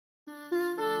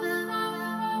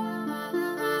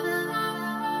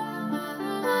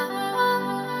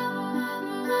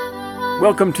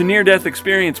Welcome to Near Death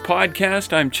Experience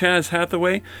Podcast. I'm Chaz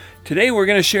Hathaway. Today we're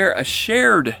going to share a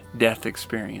shared death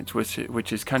experience,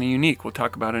 which is kind of unique. We'll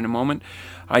talk about it in a moment.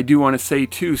 I do want to say,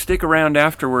 too, stick around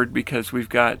afterward because we've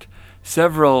got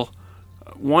several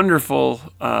wonderful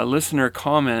listener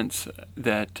comments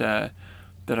that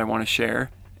I want to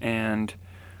share. And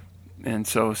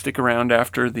so stick around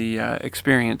after the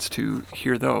experience to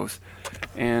hear those.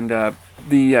 And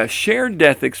the shared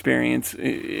death experience,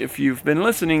 if you've been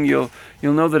listening, you'll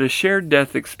know that a shared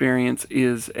death experience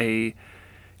is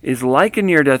like a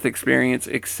near-death experience,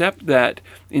 except that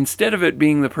instead of it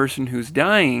being the person who's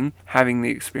dying having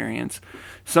the experience,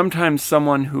 sometimes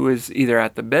someone who is either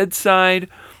at the bedside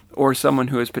or someone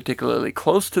who is particularly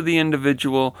close to the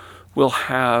individual will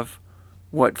have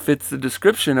what fits the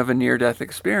description of a near-death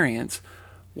experience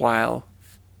while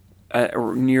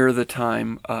near the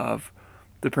time of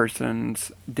the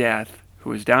person's death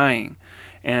who is dying.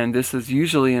 And this is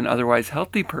usually an otherwise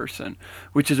healthy person,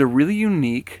 which is a really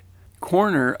unique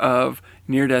corner of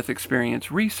near-death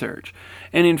experience research.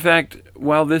 And in fact,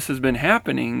 while this has been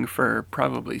happening for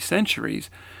probably centuries,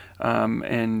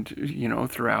 and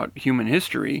throughout human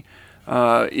history,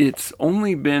 it's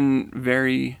only been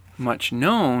very much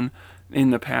known in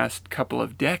the past couple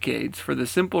of decades for the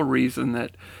simple reason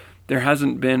that there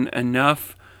hasn't been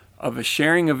enough of a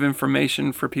sharing of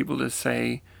information for people to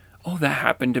say, oh, that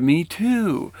happened to me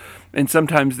too. And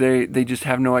sometimes they just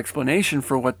have no explanation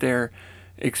for what they're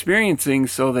experiencing,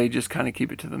 so they just kind of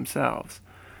keep it to themselves.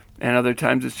 And other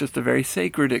times it's just a very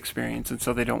sacred experience, and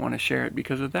so they don't want to share it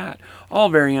because of that. All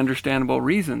very understandable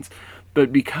reasons.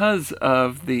 But because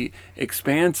of the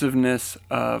expansiveness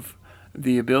of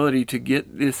the ability to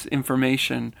get this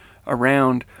information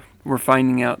around, we're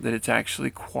finding out that it's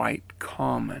actually quite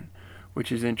common,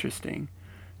 which is interesting.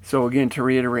 So again, to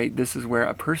reiterate, this is where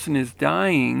a person is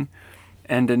dying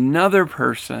and another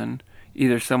person,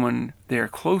 either someone they're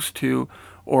close to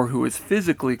or who is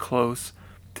physically close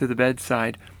to the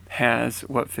bedside, has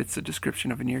what fits the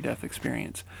description of a near-death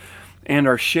experience. And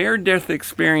our shared death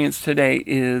experience today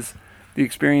is the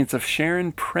experience of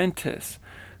Sharon Prentice,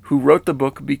 who wrote the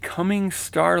book Becoming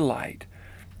Starlight,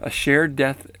 a shared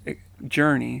death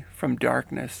journey from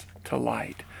darkness to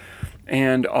light.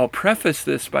 And I'll preface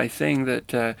this by saying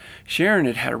that Sharon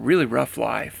had a really rough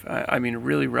life. A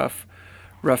really rough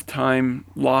time,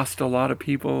 lost a lot of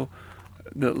people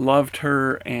that loved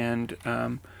her, and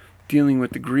dealing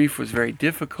with the grief was very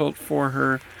difficult for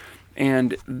her.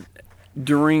 And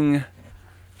during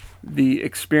the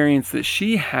experience that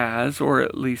she has, or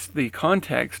at least the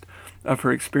context of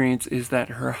her experience, is that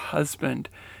her husband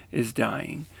is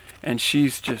dying, and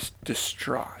she's just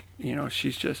distraught.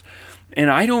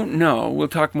 And I don't know, we'll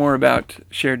talk more about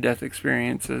shared death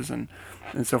experiences and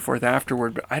so forth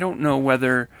afterward, but I don't know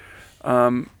whether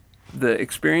the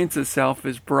experience itself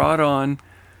is brought on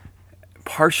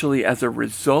partially as a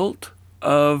result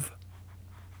of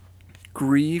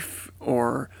grief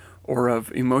or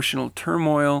of emotional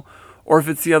turmoil, or if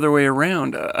it's the other way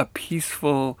around, a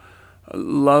peaceful,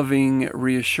 loving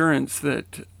reassurance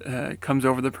that comes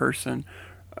over the person,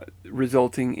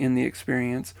 resulting in the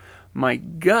experience. My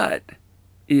gut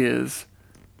is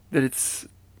that it's,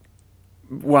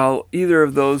 while either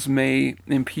of those may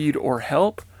impede or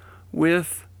help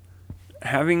with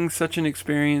having such an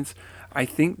experience, I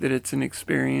think that it's an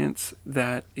experience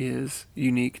that is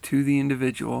unique to the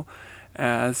individual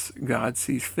as God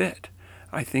sees fit.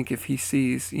 I think if he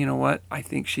sees, I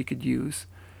think she could use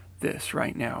this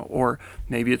right now, or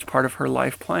maybe it's part of her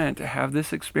life plan to have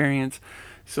this experience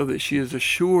so that she is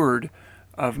assured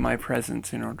of my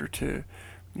presence in order to,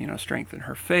 strengthen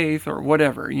her faith, or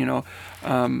whatever,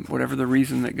 whatever the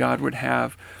reason that God would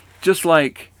have. Just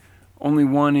like only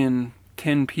 1 in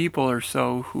 10 people or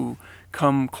so who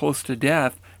come close to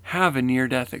death have a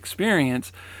near-death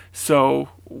experience, so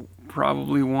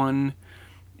probably 1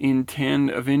 in 10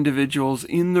 of individuals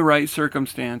in the right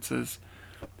circumstances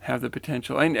have the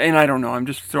potential. And I don't know, I'm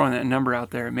just throwing that number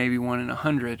out there, maybe 1 in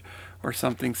 100 or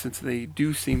something, since they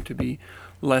do seem to be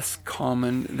less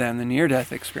common than the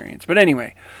near-death experience. But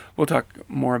anyway, we'll talk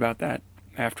more about that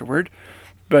afterward.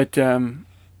 But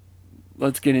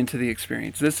let's get into the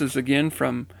experience. This is again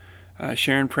from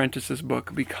Sharon Prentice's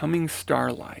book, Becoming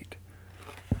Starlight.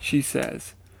 She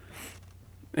says,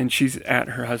 and she's at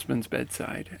her husband's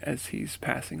bedside as he's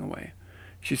passing away.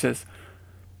 She says,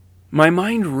 "My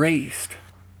mind raced.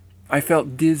 I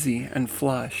felt dizzy and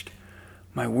flushed.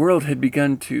 My world had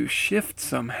begun to shift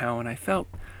somehow, and I felt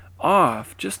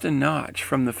off just a notch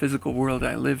from the physical world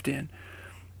I lived in.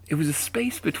 It was a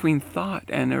space between thought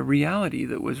and a reality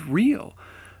that was real,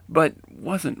 but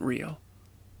wasn't real.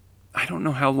 I don't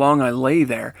know how long I lay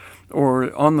there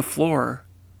or on the floor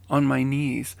on my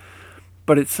knees,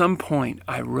 but at some point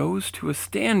I rose to a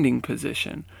standing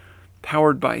position,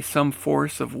 powered by some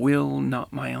force of will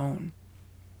not my own.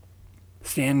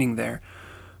 Standing there,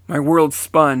 my world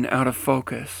spun out of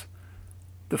focus.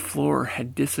 The floor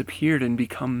had disappeared and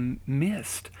become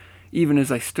mist, even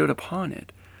as I stood upon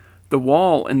it. The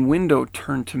wall and window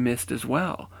turned to mist as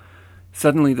well.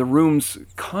 Suddenly the room's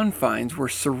confines were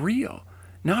surreal.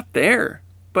 Not there,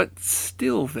 but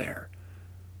still there.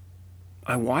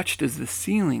 I watched as the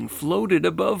ceiling floated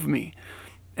above me,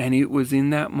 and it was in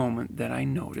that moment that I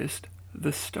noticed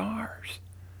the stars.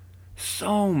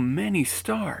 So many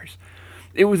stars.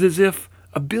 It was as if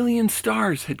 1 billion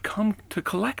stars had come to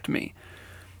collect me.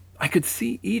 I could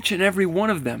see each and every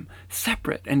one of them,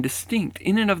 separate and distinct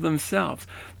in and of themselves,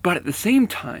 but at the same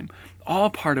time, all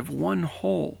part of one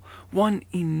whole, one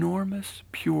enormous,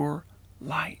 pure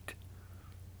light.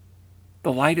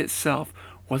 The light itself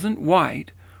wasn't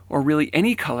white, or really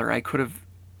any color I could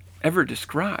ever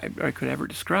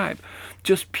describe,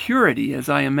 just purity as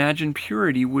I imagined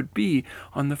purity would be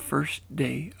on the first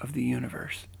day of the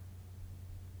universe.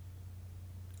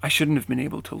 I shouldn't have been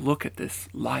able to look at this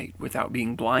light without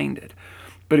being blinded,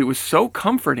 but it was so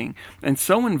comforting and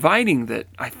so inviting that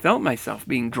I felt myself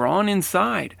being drawn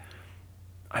inside.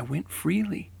 I went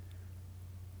freely.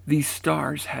 These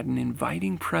stars had an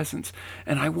inviting presence,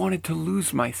 and I wanted to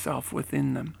lose myself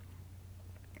within them.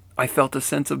 I felt a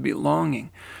sense of belonging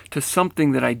to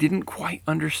something that I didn't quite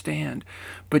understand,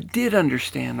 but did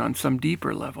understand on some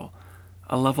deeper level,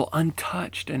 a level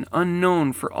untouched and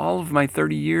unknown for all of my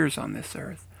 30 years on this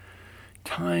earth.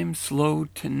 Time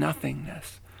slowed to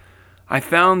nothingness. I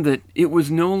found that it was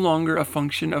no longer a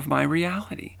function of my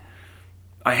reality.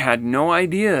 I had no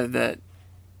idea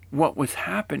what was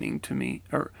happening to me,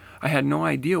 or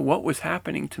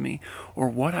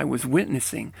what I was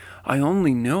witnessing. I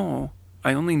only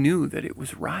knew that it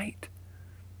was right.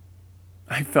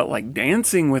 I felt like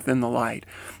dancing within the light,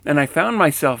 and I found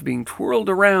myself being twirled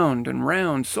around and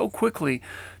round so quickly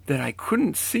that I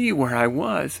couldn't see where I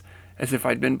was, as if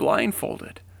I'd been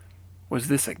blindfolded. Was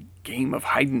this a game of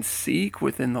hide and seek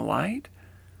within the light?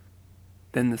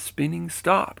 Then the spinning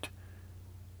stopped,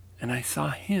 and I saw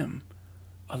him,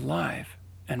 alive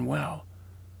and well.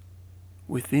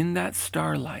 Within that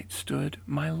starlight stood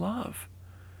my love.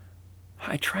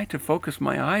 I tried to focus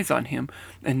my eyes on him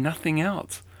and nothing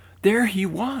else. There he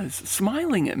was,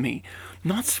 smiling at me,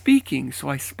 not speaking, so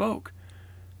I spoke.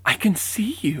 "I can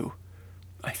see you,"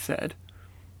 I said.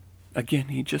 Again,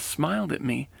 he just smiled at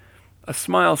me, a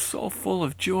smile so full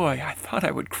of joy I thought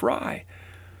I would cry.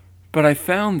 But I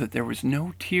found that there was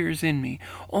no tears in me,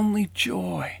 only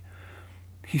joy.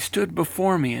 He stood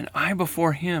before me and I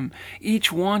before him,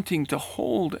 each wanting to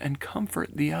hold and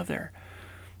comfort the other.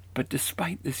 But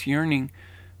despite this yearning,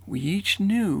 we each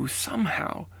knew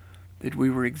somehow that we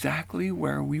were exactly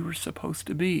where we were supposed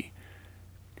to be.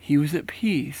 He was at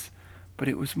peace, but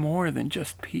it was more than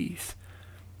just peace.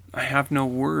 I have no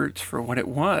words for what it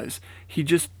was. He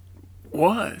just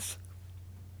was.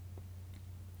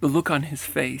 The look on his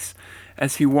face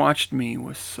as he watched me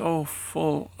was so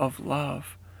full of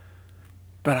love.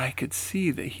 But I could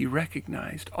see that he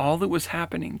recognized all that was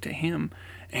happening to him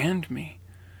and me.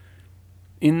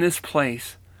 In this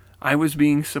place, I was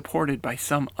being supported by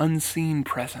some unseen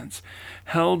presence,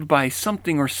 held by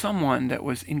something or someone that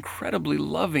was incredibly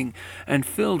loving and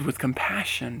filled with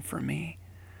compassion for me.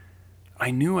 I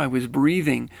knew I was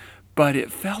breathing, but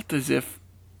it felt as if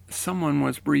someone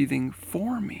was breathing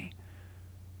for me.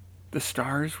 The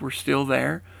stars were still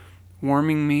there,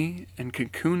 warming me and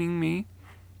cocooning me,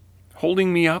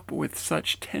 holding me up with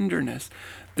such tenderness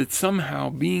that somehow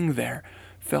being there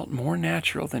felt more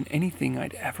natural than anything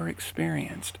I'd ever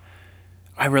experienced.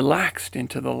 I relaxed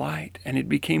into the light, and it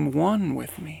became one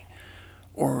with me.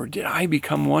 Or did I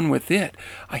become one with it?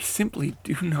 I simply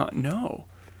do not know.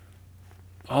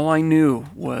 All I knew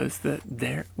was that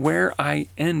where I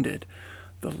ended,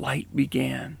 the light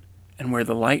began. And where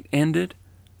the light ended,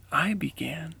 I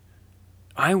began.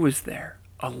 I was there,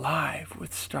 alive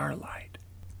with starlight.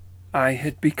 I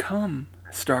had become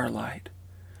starlight.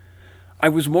 I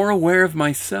was more aware of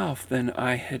myself than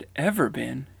I had ever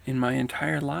been in my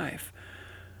entire life.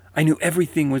 I knew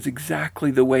everything was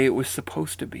exactly the way it was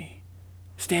supposed to be.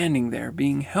 Standing there,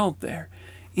 being held there,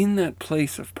 in that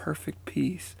place of perfect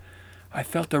peace, I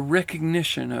felt a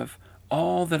recognition of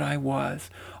all that I was,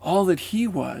 all that he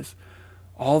was,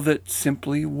 all that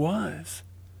simply was.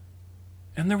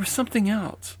 And there was something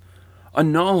else, a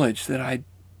knowledge that I'd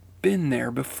been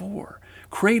there before,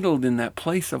 cradled in that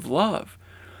place of love.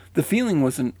 The feeling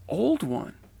was an old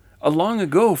one, a long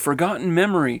ago forgotten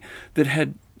memory that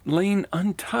had lain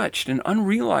untouched and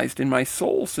unrealized in my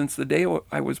soul since the day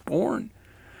I was born.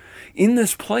 In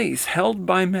this place, held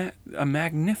by a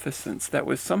magnificence that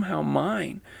was somehow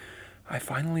mine, I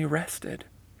finally rested.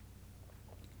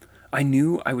 I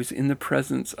knew I was in the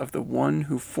presence of the one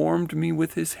who formed me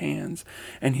with his hands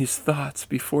and his thoughts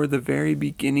before the very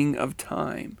beginning of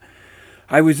time.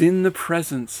 I was in the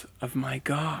presence of my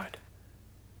God.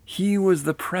 He was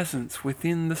the presence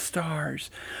within the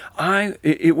stars.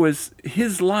 It was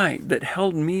his light that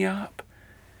held me up.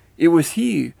 It was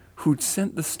he who'd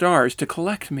sent the stars to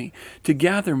collect me, to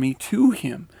gather me to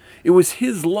him. It was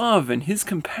his love and his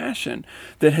compassion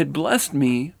that had blessed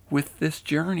me with this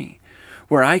journey,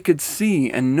 where I could see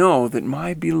and know that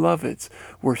my beloveds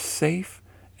were safe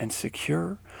and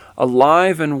secure,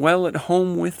 alive and well at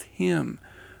home with him,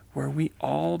 where we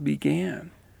all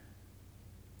began.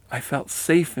 I felt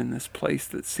safe in this place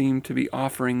that seemed to be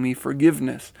offering me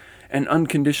forgiveness and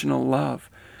unconditional love,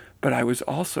 but I was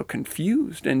also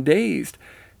confused and dazed.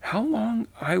 How long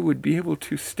I would be able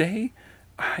to stay,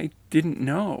 I didn't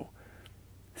know.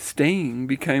 Staying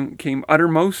became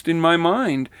uttermost in my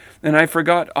mind, and I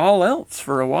forgot all else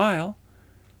for a while.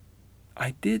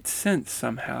 I did sense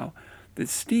somehow that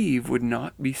Steve would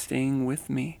not be staying with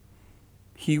me.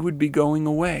 He would be going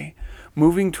away,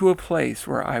 moving to a place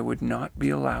where I would not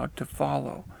be allowed to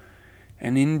follow.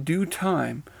 And in due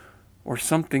time, or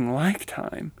something like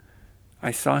time,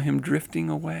 I saw him drifting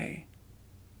away.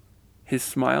 His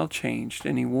smile changed,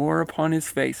 and he wore upon his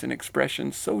face an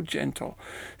expression so gentle,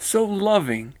 so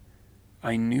loving,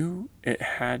 I knew it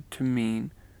had to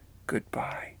mean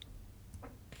goodbye.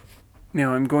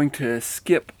 Now I'm going to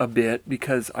skip a bit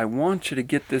because I want you to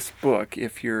get this book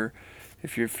if you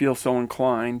feel so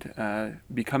inclined,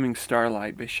 Becoming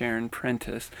Starlight by Sharon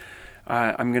Prentice.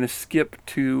 I'm going to skip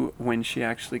to when she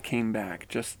actually came back,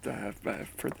 just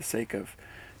for the sake of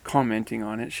commenting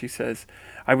on it. She says,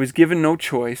 I was given no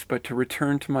choice but to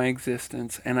return to my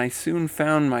existence, and I soon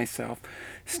found myself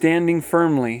standing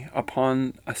firmly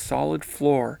upon a solid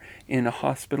floor in a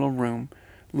hospital room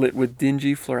lit with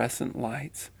dingy fluorescent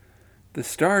lights. The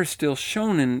stars still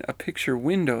shone in a picture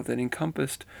window that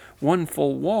encompassed one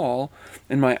full wall,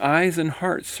 and my eyes and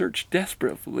heart searched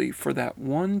desperately for that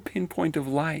one pinpoint of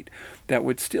light that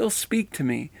would still speak to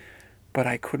me, but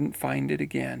I couldn't find it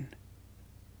again.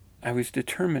 I was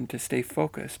determined to stay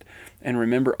focused and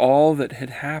remember all that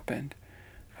had happened.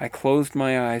 I closed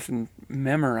my eyes and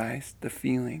memorized the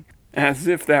feeling, as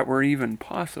if that were even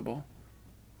possible.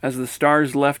 As the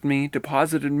stars left me,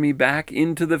 deposited me back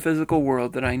into the physical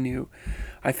world that I knew,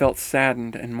 I felt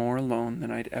saddened and more alone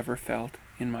than I'd ever felt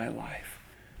in my life.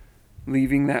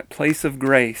 Leaving that place of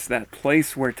grace, that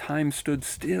place where time stood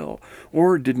still,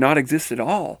 or did not exist at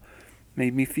all,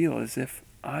 made me feel as if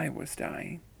I was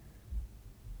dying.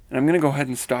 And I'm going to go ahead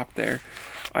and stop there.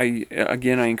 I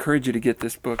encourage you to get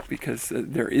this book because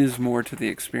there is more to the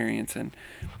experience, and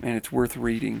it's worth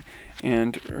reading.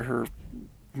 And her,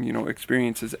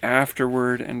 experiences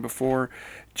afterward and before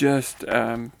just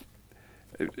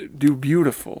do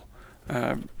beautiful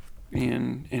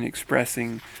in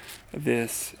expressing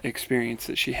this experience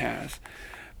that she has.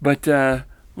 But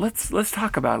let's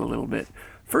talk about it a little bit.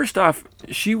 First off,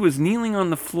 she was kneeling on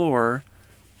the floor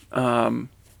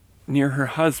near her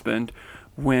husband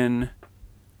when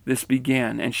this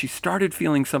began, and she started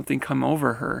feeling something come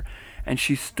over her, and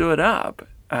she stood up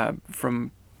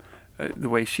from the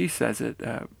way she says it,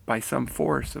 by some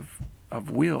force of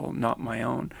will, not my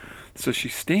own. So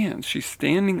she's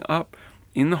standing up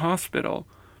in the hospital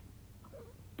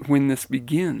when this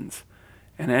begins,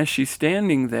 and as she's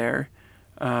standing there,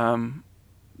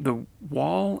 the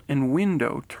wall and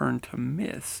window turn to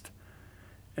mist,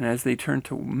 and as they turn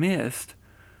to mist,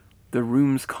 the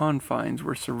room's confines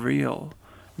were surreal.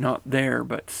 Not there,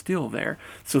 but still there.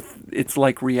 So it's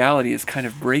like reality is kind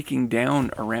of breaking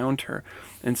down around her.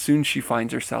 And soon she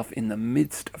finds herself in the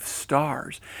midst of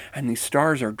stars. And these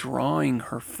stars are drawing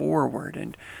her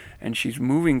forward. And she's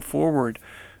moving forward.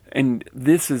 And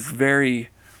this is very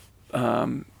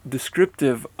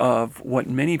descriptive of what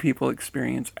many people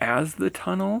experience as the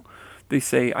tunnel. They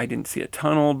say, I didn't see a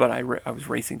tunnel, but I was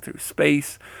racing through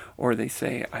space. Or they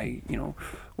say, I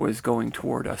was going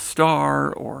toward a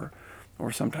star, or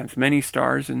sometimes many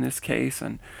stars in this case,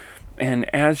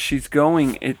 and as she's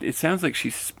going, it sounds like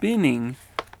she's spinning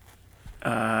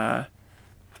at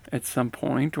some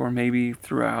point, or maybe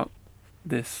throughout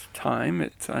this time,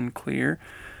 it's unclear,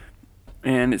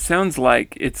 and it sounds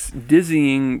like it's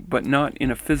dizzying, but not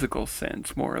in a physical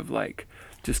sense, more of like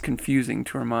just confusing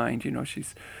to her mind.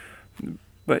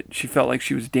 But she felt like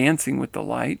she was dancing with the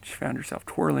light. She found herself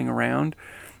twirling around,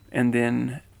 and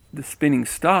then the spinning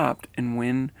stopped, and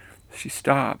when she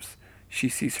stops, she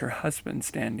sees her husband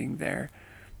standing there,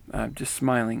 just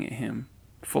smiling at him,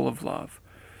 full of love.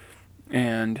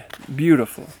 And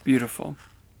beautiful, beautiful.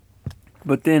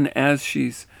 But then as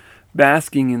she's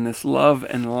basking in this love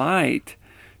and light,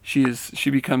 she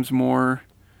becomes more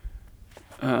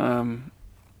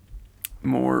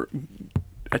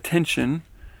attention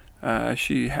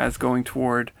she has going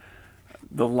toward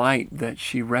the light that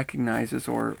she recognizes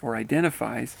or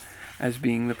identifies as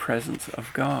being the presence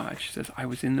of God. She says, I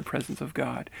was in the presence of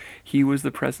God. He was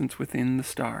the presence within the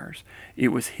stars. It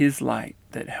was his light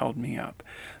that held me up.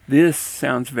 This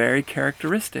sounds very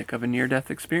characteristic of a near-death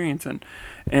experience,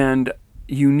 and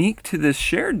unique to this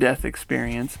shared death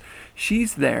experience.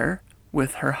 She's there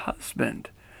with her husband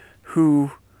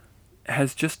who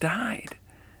has just died,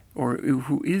 or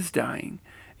who is dying.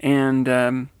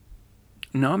 And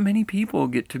not many people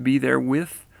get to be there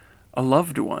with a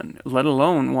loved one, let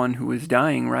alone one who is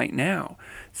dying right now.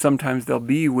 Sometimes they'll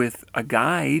be with a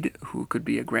guide who could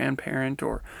be a grandparent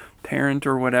or parent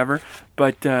or whatever,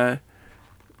 but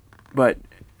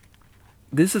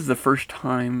this is the first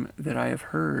time that I have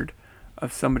heard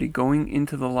of somebody going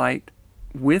into the light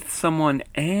with someone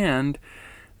and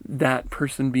that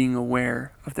person being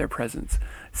aware of their presence.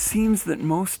 Seems that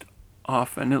most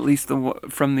often, at least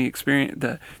from the experience,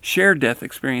 the shared death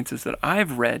experiences that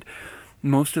I've read,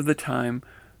 most of the time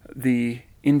the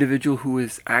individual who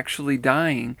is actually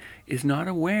dying is not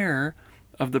aware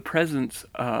of the presence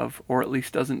of, or at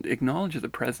least doesn't acknowledge the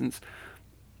presence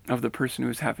of the person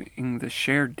who is having the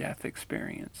shared death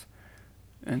experience.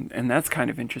 And that's kind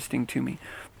of interesting to me.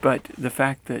 But the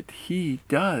fact that he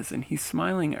does, and he's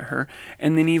smiling at her,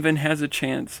 and then even has a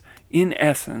chance, in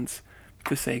essence,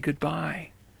 to say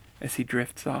goodbye as he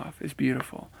drifts off, is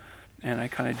beautiful. And I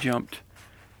kind of jumped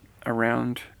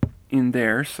around in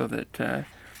there so that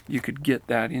you could get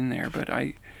that in there. But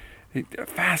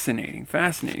fascinating.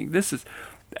 This is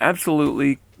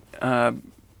absolutely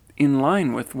in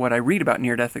line with what I read about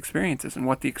near-death experiences and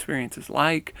what the experience is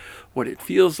like, what it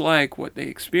feels like, what they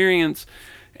experience.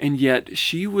 And yet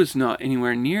she was not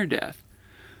anywhere near death.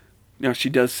 Now, she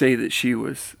does say that she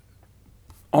was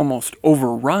almost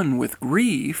overrun with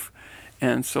grief,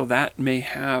 and so that may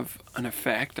have an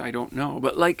effect. I don't know.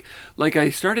 But like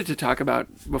I started to talk about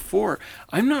before,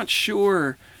 I'm not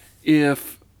sure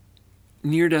if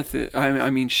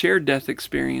shared death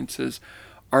experiences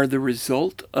are the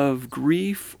result of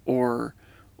grief or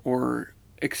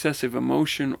excessive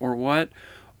emotion or what,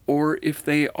 or if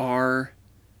they are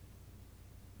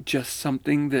just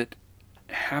something that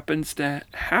happens to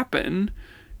happen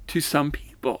to some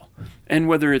people. And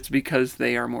whether it's because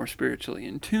they are more spiritually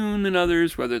in tune than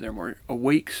others, whether they're more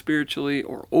awake spiritually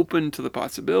or open to the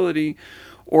possibility,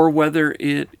 or whether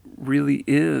it really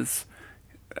is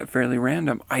fairly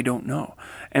random, I don't know.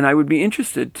 And I would be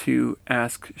interested to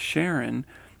ask Sharon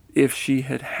if she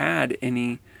had had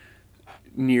any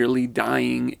nearly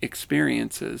dying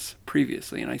experiences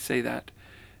previously. And I say that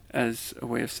as a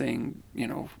way of saying, you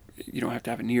don't have to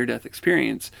have a near-death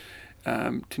experience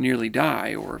to nearly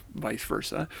die, or vice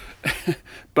versa.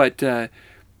 But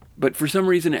for some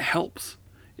reason it helps.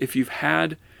 If you've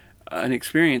had an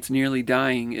experience nearly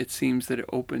dying, it seems that it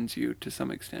opens you to some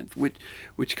extent,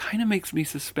 which kind of makes me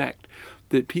suspect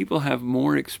that people have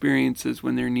more experiences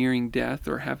when they're nearing death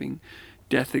or having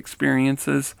death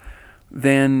experiences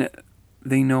than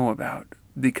they know about,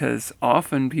 because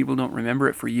often people don't remember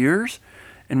it for years,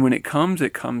 and when it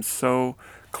comes so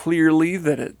clearly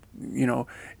that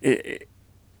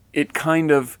it kind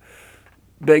of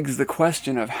begs the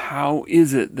question of how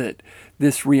is it that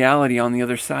this reality on the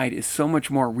other side is so much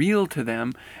more real to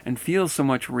them and feels so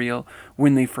much real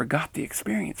when they forgot the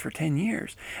experience for 10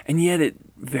 years, and yet it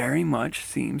very much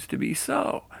seems to be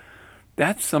so.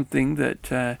 That's something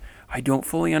that I don't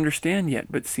fully understand yet,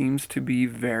 but seems to be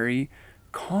very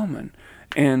common.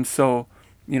 And so,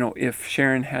 if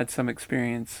Sharon had some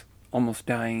experience almost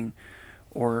dying,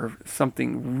 or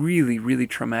something really, really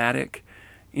traumatic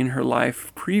in her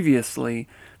life previously,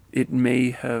 it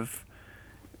may have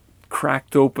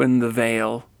cracked open the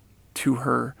veil to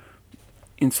her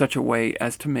in such a way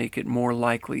as to make it more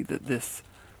likely that this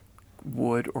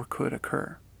would or could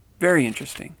occur. Very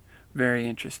interesting. Very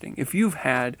interesting. If you've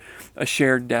had a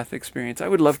shared death experience, I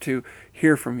would love to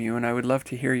hear from you, and I would love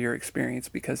to hear your experience,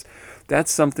 because that's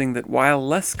something that, while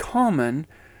less common,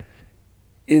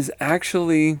 is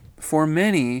actually, for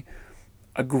many,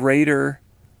 a greater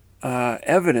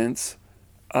evidence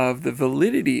of the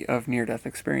validity of near-death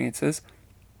experiences,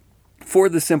 for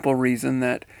the simple reason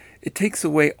that it takes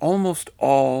away almost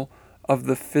all of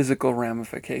the physical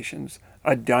ramifications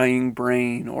a dying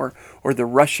brain or the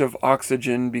rush of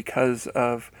oxygen because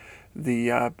of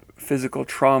the physical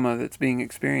trauma that's being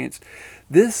experienced.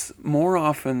 This, more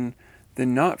often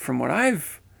than not, from what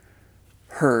I've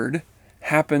heard,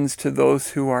 happens to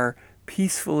those who are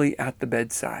peacefully at the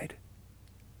bedside.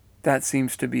 That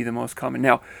seems to be the most common.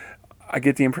 Now, I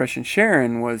get the impression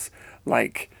Sharon was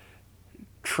like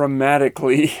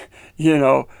traumatically,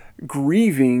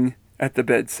 grieving at the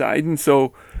bedside, and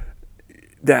so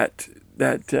that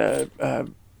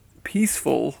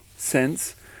peaceful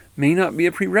sense may not be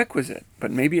a prerequisite,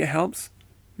 but maybe it helps,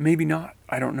 maybe not.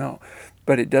 I don't know.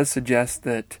 But it does suggest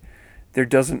that there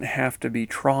doesn't have to be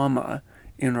trauma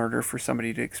in order for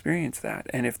somebody to experience that.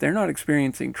 And if they're not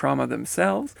experiencing trauma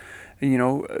themselves,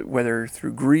 whether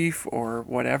through grief or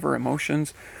whatever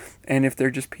emotions, and if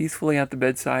they're just peacefully at the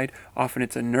bedside, often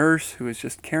it's a nurse who is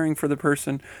just caring for the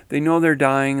person. They know they're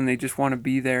dying and they just want to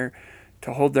be there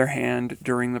to hold their hand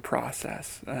during the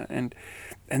process. And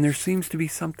there seems to be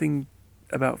something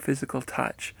about physical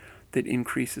touch that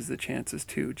increases the chances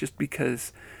too, just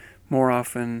because more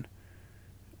often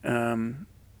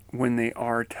when they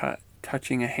are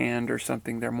touching a hand or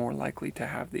something, they're more likely to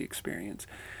have the experience.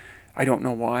 I don't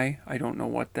know why. I don't know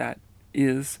what that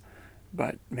is,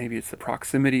 but maybe it's the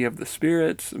proximity of the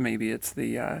spirits. Maybe it's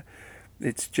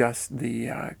it's just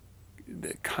the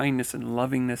kindness and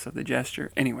lovingness of the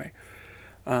gesture. Anyway,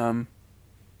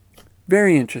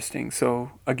 very interesting.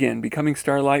 So again, Becoming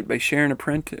Starlight by Sharon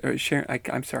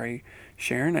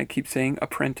Sharon. I keep saying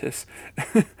Apprentice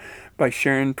by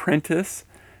Sharon Prentice,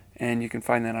 and you can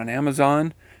find that on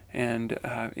Amazon and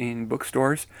in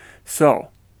bookstores. So,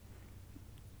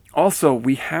 also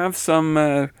we have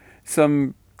some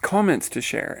comments to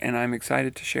share, and I'm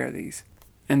excited to share these.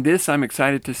 And this, I'm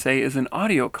excited to say, is an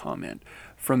audio comment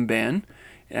from Ben,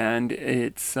 and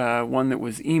it's one that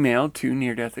was emailed to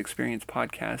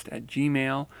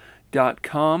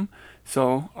near-death-experience-podcast@gmail.com.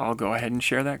 So I'll go ahead and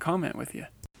share that comment with you.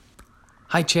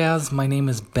 Hi, Chaz. My name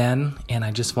is Ben, and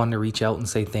I just wanted to reach out and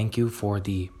say thank you for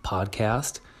the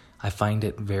podcast. I find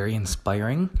it very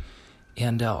inspiring,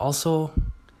 and also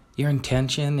your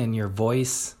intention and your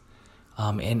voice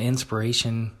and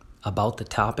inspiration about the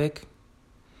topic.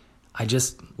 I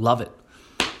just love it,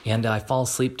 and I fall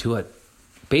asleep to it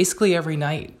basically every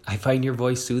night. I find your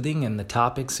voice soothing and the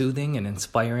topic soothing and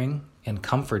inspiring and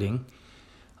comforting.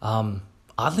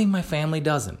 Oddly, my family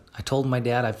doesn't. I told my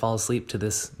dad I fall asleep to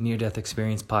this near-death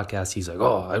experience podcast. He's like,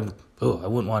 I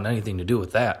wouldn't want anything to do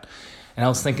with that. And I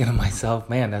was thinking to myself,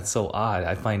 man, that's so odd.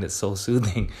 I find it so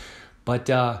soothing. But,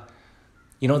 the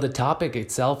topic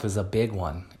itself is a big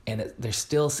one. And there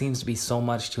still seems to be so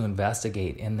much to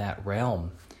investigate in that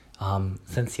realm.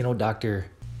 Since, Dr.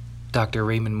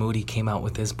 Raymond Moody came out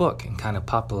with his book and kind of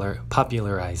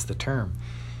popularized the term,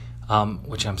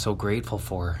 which I'm so grateful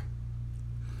for.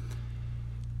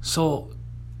 So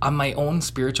on my own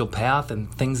spiritual path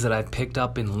and things that I've picked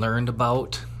up and learned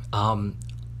about,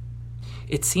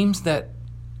 it seems that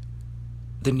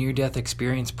the near-death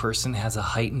experience person has a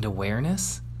heightened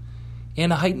awareness.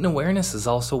 And a heightened awareness is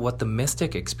also what the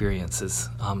mystic experiences.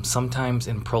 Sometimes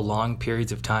in prolonged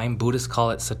periods of time, Buddhists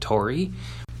call it satori,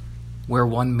 where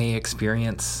one may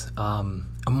experience a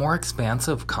more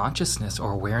expansive consciousness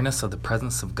or awareness of the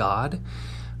presence of God.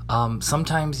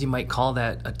 Sometimes you might call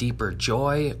that a deeper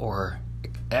joy or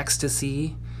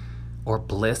ecstasy or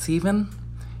bliss even.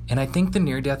 And I think the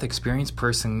near-death experience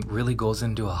person really goes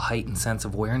into a heightened sense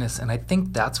of awareness. And I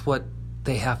think that's what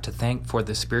they have to thank for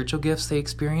the spiritual gifts they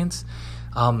experience.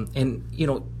 And,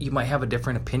 you might have a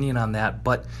different opinion on that.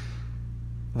 But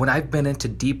when I've been into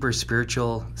deeper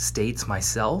spiritual states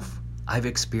myself, I've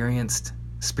experienced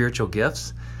spiritual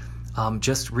gifts.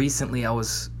 Just recently I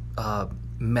was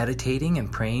meditating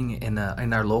and praying in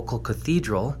our local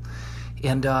cathedral,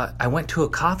 and I went to a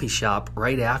coffee shop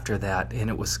right after that, and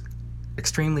it was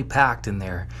extremely packed in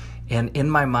there, and in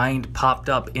my mind popped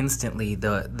up instantly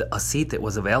a seat that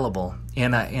was available,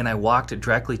 and I walked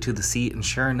directly to the seat, and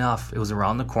sure enough, it was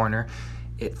around the corner.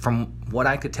 From what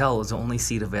I could tell, it was the only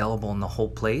seat available in the whole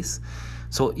place.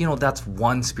 So that's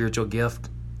one spiritual gift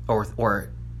or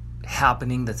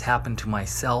happening that's happened to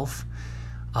myself.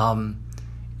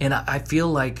 And I feel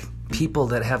like people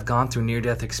that have gone through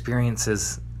near-death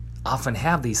experiences often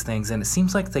have these things, and it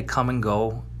seems like they come and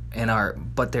go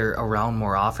but they're around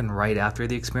more often right after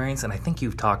the experience, and I think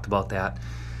you've talked about that.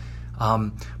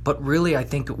 But really, I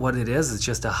think what it is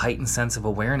just a heightened sense of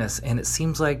awareness, and it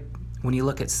seems like when you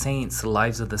look at saints, the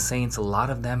lives of the saints, a lot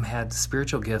of them had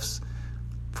spiritual gifts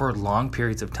for long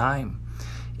periods of time,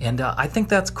 and I think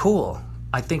that's cool.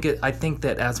 I think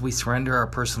that as we surrender our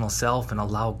personal self and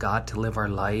allow God to live our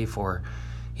life, or,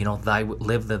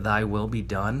 live that Thy will be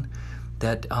done,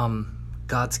 that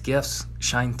God's gifts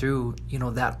shine through,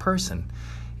 that person.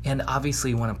 And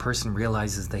obviously when a person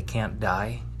realizes they can't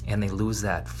die and they lose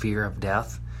that fear of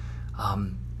death,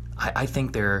 I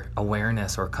think their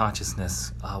awareness or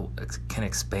consciousness can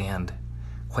expand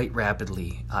quite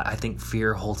rapidly. I think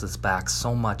fear holds us back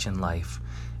so much in life,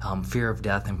 fear of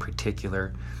death in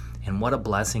particular. And what a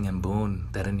blessing and boon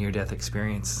that a near-death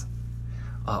experience,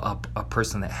 a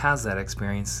person that has that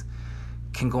experience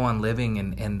can go on living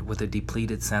and with a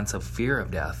depleted sense of fear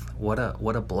of death. What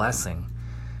a blessing.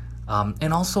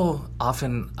 And also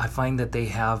often I find that they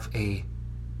have a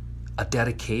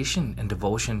dedication and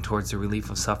devotion towards the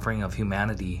relief of suffering of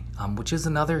humanity, which is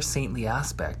another saintly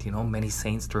aspect. Many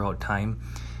saints throughout time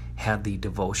had the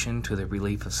devotion to the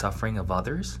relief of suffering of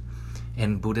others.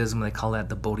 In Buddhism, they call that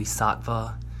the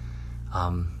bodhisattva.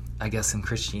 I guess in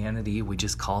Christianity, we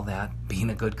just call that being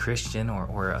a good Christian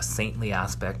or a saintly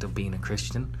aspect of being a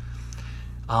Christian.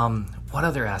 What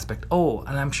other aspect? Oh,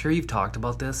 and I'm sure you've talked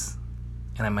about this,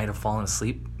 and I might have fallen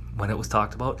asleep when it was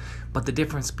talked about, but the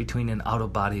difference between an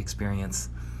out-of-body experience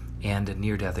and a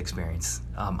near-death experience.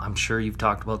 I'm sure you've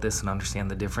talked about this and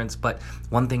understand the difference, but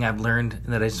one thing I've learned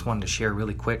that I just wanted to share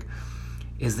really quick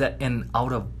is that in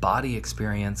out-of-body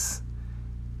experience,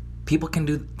 people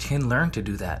can learn to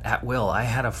do that at will. I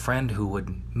had a friend who would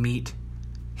meet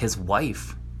his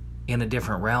wife in a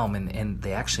different realm, and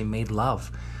they actually made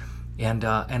love. And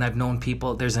I've known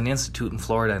people, there's an institute in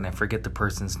Florida, and I forget the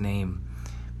person's name,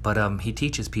 but he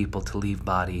teaches people to leave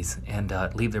bodies and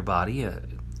leave their body,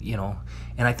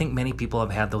 and I think many people have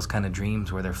had those kind of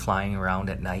dreams where they're flying around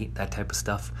at night, that type of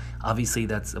stuff. Obviously,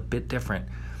 that's a bit different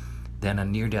than a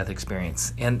near-death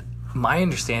experience. And my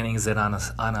understanding is that on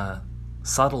a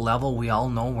subtle level, we all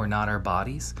know we're not our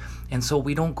bodies, and so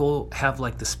we don't go have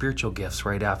like the spiritual gifts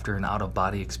right after an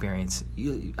out-of-body experience.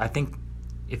 I think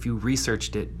if you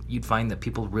researched it, you'd find that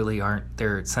people really aren't,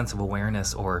 their sense of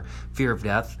awareness or fear of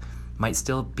death might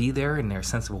still be there, and their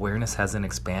sense of awareness hasn't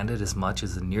expanded as much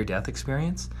as a near-death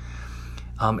experience.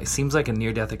 It seems like a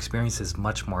near-death experience is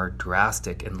much more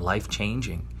drastic and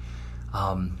life-changing,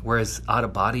 whereas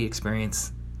out-of-body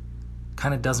experience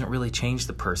kind of doesn't really change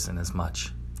the person as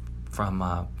much from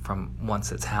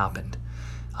once it's happened.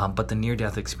 But the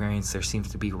near-death experience, there seems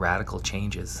to be radical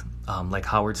changes. Like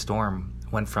Howard Storm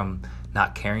went from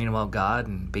not caring about God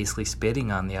and basically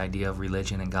spitting on the idea of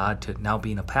religion and God to now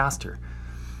being a pastor.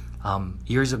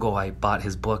 Years ago, I bought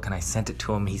his book and I sent it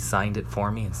to him. He signed it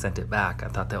for me and sent it back. I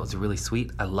thought that was really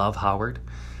sweet. I love Howard.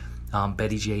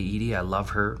 Betty J. Eady, I love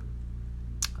her.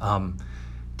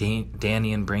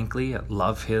 Danny and Brinkley, I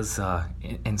love his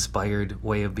inspired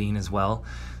way of being as well.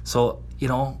 So,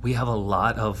 we have a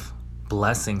lot of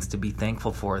blessings to be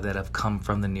thankful for that have come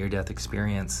from the near-death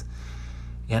experience.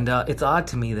 And it's odd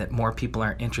to me that more people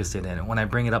aren't interested in it. When I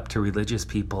bring it up to religious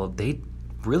people, they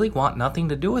really want nothing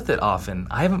to do with it often.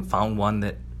 I haven't found one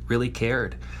that really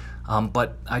cared.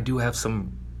 But I do have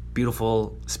some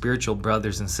beautiful spiritual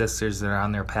brothers and sisters that are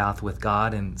on their path with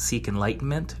God and seek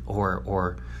enlightenment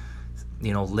or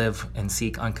live and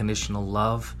seek unconditional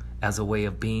love as a way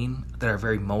of being, that are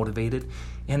very motivated.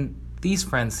 And these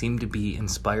friends seem to be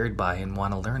inspired by and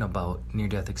want to learn about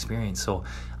near-death experience. So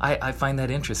I find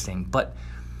that interesting. But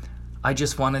I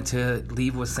just wanted to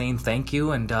leave with saying thank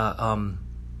you. And I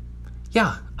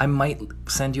might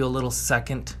send you a little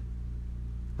second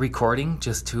recording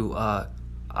just to,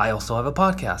 I also have a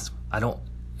podcast.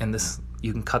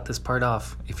 You can cut this part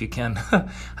off if you can. I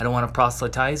don't want to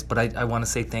proselytize, but I want to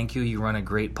say thank you. You run a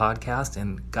great podcast,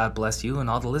 and God bless you and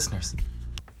all the listeners.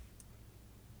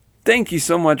 Thank you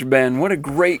so much, Ben. What a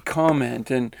great comment.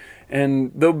 And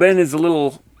though Ben is a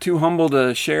little too humble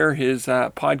to share his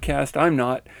podcast, I'm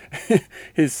not.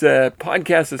 His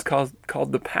podcast is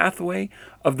called The Pathway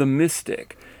of the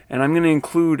Mystic. And I'm going to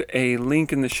include a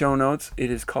link in the show notes.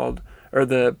 It is called, or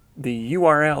the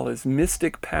URL is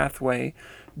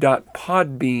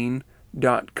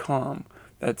mysticpathway.podbean.com.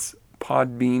 That's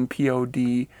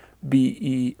Podbean,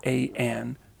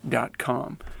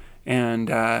 PODBEAN.com. And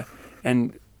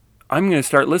I'm going to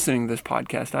start listening to this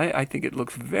podcast. I think it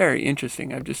looks very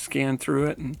interesting. I've just scanned through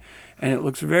it, and it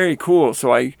looks very cool.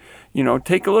 So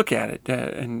take a look at it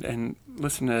and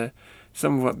listen to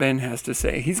some of what Ben has to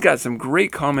say. He's got some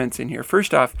great comments in here.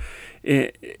 First off,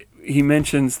 he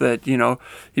mentions that,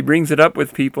 he brings it up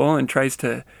with people and tries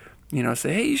to,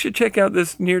 say, hey, you should check out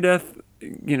this near-death,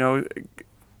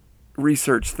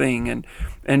 research thing.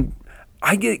 And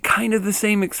I get kind of the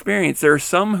same experience. There are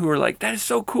some who are like, that is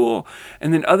so cool.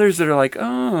 And then others that are like,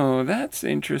 oh, that's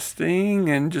interesting.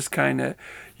 And just kind of,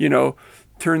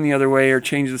 turn the other way or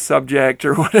change the subject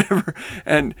or whatever.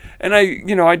 And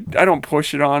I don't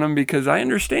push it on them because I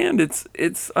understand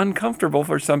it's uncomfortable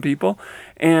for some people,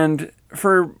 and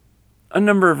for a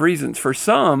number of reasons. For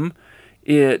some,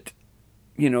 it's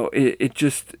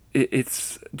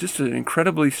just an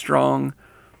incredibly strong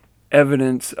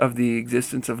evidence of the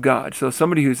existence of God. So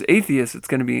somebody who's atheist, it's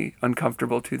going to be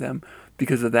uncomfortable to them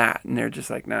because of that, and they're just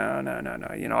like, no,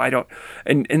 I don't,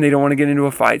 and they don't want to get into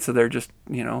a fight, so they're just,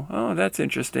 oh, that's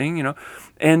interesting,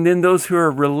 And then those who are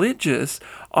religious,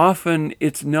 often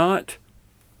it's not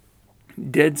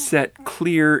dead set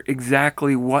clear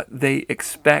exactly what they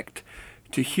expect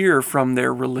to hear from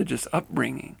their religious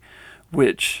upbringing,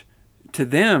 which to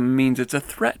them means it's a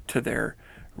threat to their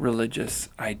religious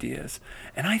ideas.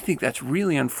 And I think that's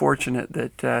really unfortunate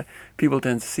that people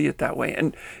tend to see it that way.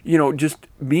 And, just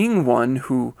being one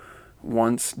who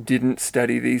once didn't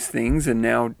study these things and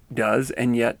now does,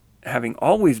 and yet having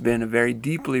always been a very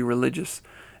deeply religious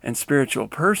and spiritual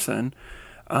person,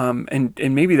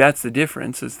 and maybe that's the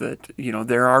difference, is that,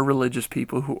 there are religious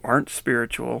people who aren't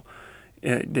spiritual.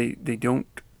 They don't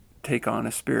take on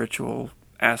a spiritual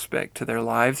aspect to their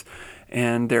lives.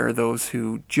 And there are those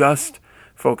who just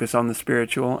focus on the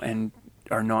spiritual and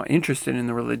are not interested in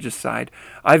the religious side.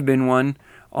 I've been one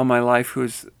all my life who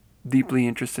is deeply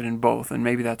interested in both, and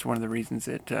maybe that's one of the reasons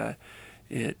it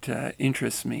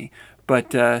interests me.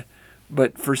 But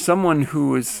for someone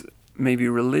who is maybe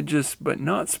religious but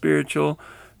not spiritual,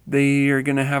 they are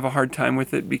going to have a hard time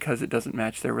with it because it doesn't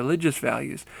match their religious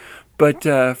values. But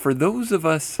for those of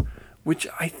us, which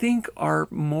I think are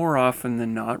more often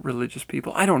than not religious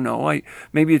people, I don't know,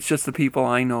 maybe it's just the people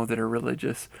I know that are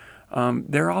religious,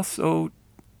 they're also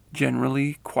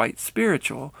generally quite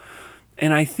spiritual.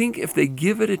 And I think if they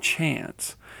give it a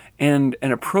chance and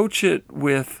approach it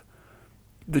with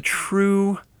the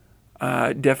true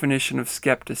definition of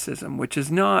skepticism, which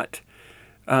is not,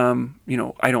 I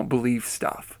don't believe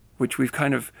stuff, which we've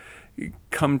kind of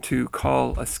come to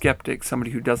call a skeptic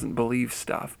somebody who doesn't believe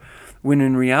stuff, when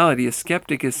in reality a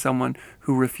skeptic is someone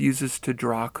who refuses to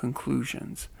draw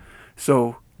conclusions.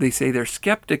 So they say they're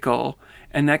skeptical,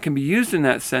 and that can be used in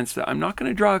that sense that I'm not going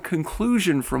to draw a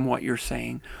conclusion from what you're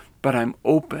saying, but I'm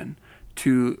open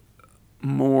to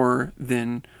more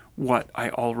than what I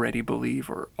already believe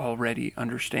or already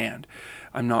understand.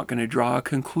 I'm not going to draw a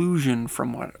conclusion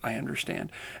from what I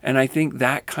understand. And I think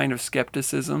that kind of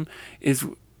skepticism is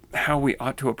how we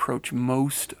ought to approach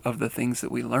most of the things that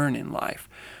we learn in life.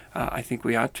 I think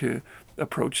we ought to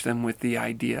approach them with the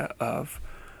idea of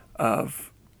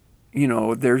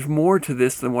there's more to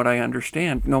this than what I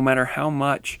understand, no matter how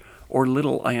much or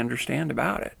little I understand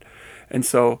about it. And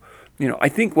so, I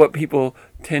think what people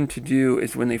tend to do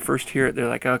is when they first hear it, they're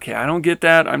like, okay, I don't get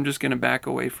that, I'm just going to back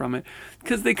away from it,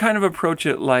 because they kind of approach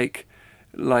it like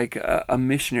a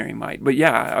missionary might. But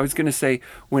yeah, I was going to say,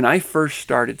 when I first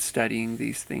started studying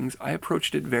these things, I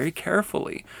approached it very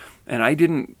carefully, and I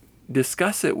didn't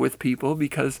discuss it with people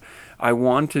because I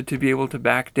wanted to be able to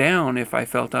back down if I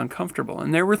felt uncomfortable.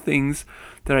 And there were things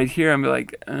that I'd hear and be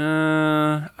like,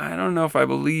 I don't know if I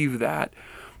believe that.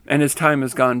 And as time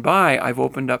has gone by, I've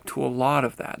opened up to a lot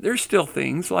of that. There's still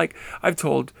things, like I've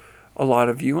told a lot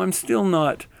of you, I'm still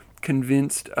not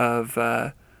convinced of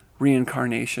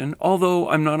reincarnation, although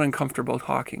I'm not uncomfortable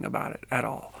talking about it at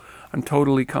all. I'm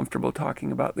totally comfortable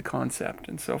talking about the concept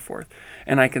and so forth.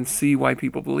 And I can see why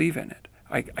people believe in it.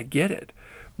 I get it,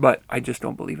 but I just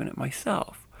don't believe in it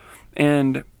myself.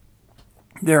 And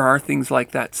there are things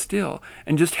like that still.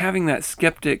 And just having that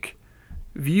skeptic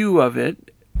view of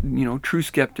it, true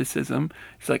skepticism,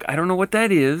 it's like, I don't know what that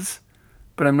is,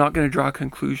 but I'm not going to draw a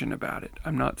conclusion about it.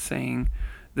 I'm not saying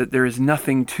that there is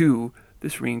nothing to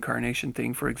this reincarnation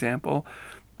thing, for example,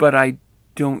 but I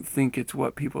don't think it's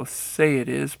what people say it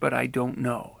is, but I don't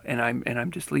know. And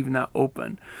I'm just leaving that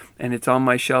open. And it's on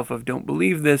my shelf of don't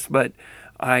believe this, but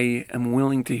I am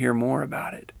willing to hear more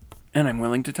about it. And I'm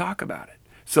willing to talk about it.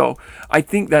 So I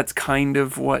think that's kind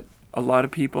of what a lot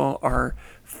of people are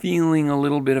feeling, a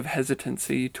little bit of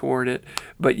hesitancy toward it.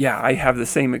 But yeah, I have the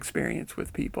same experience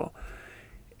with people.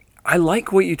 I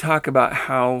like what you talk about,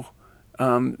 how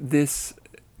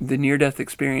the near-death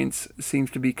experience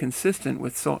seems to be consistent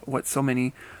with what so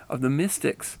many of the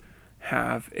mystics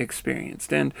have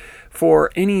experienced. And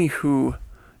for any who,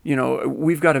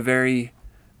 we've got a very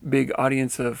big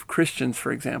audience of Christians,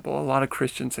 for example. A lot of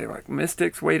Christians say, like,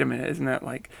 mystics, wait a minute, isn't that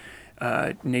like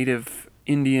native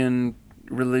Indian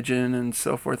religion and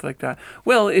so forth like that?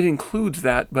 Well, it includes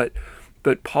that, but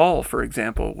Paul, for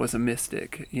example, was a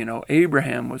mystic.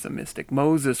 Abraham was a mystic.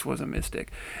 Moses was a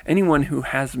mystic. Anyone who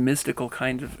has mystical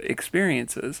kind of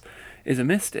experiences is a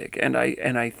mystic. And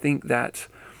I think that's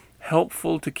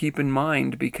helpful to keep in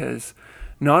mind, because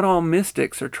not all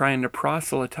mystics are trying to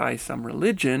proselytize some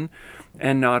religion,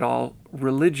 and not all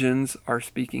religions are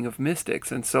speaking of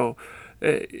mystics. And so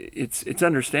it's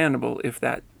understandable if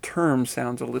that term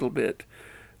sounds a little bit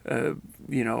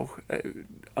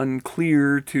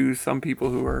unclear to some people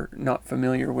who are not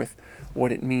familiar with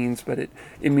what it means, but it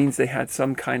means they had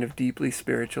some kind of deeply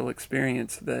spiritual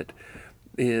experience that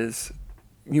is,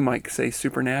 you might say,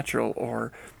 supernatural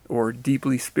or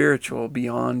deeply spiritual,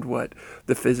 beyond what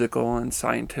the physical and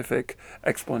scientific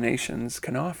explanations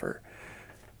can offer.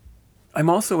 I'm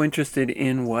also interested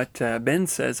in what Ben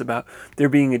says about there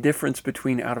being a difference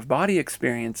between out-of-body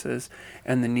experiences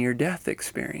and the near-death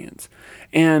experience.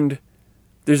 And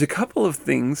there's a couple of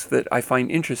things that I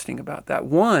find interesting about that.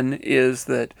 One is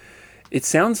that it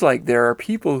sounds like there are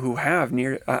people who have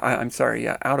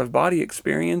out-of-body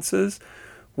experiences,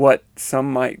 what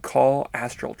some might call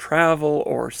astral travel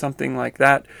or something like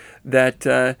that,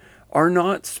 that are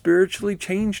not spiritually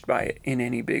changed by it in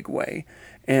any big way.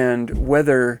 And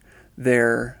whether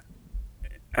their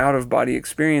out-of-body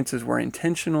experiences were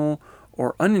intentional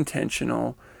or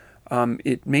unintentional,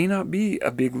 it may not be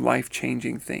a big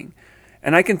life-changing thing.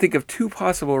 And I can think of two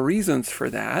possible reasons for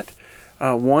that.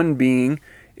 One being,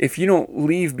 if you don't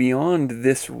leave beyond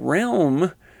this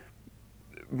realm,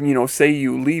 say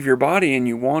you leave your body and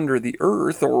you wander the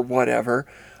earth or whatever,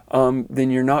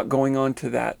 then you're not going on to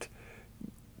that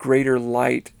greater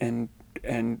light and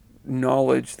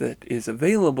knowledge that is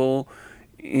available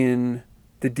in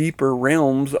the deeper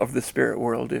realms of the spirit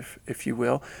world, if you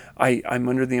will. I'm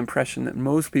under the impression that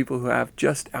most people who have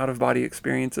just out-of-body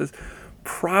experiences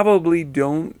probably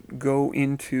don't go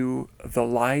into the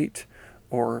light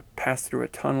or pass through a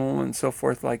tunnel and so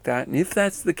forth like that. And if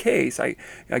that's the case, I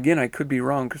could be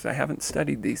wrong because I haven't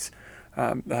studied these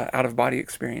out-of-body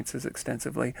experiences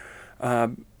extensively.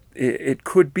 It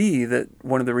could be that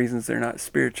one of the reasons they're not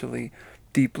spiritually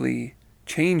deeply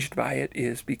changed by it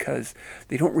is because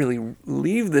they don't really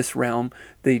leave this realm.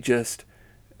 They just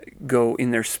go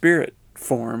in their spirit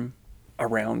form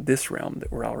around this realm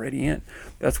that we're already in.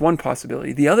 That's one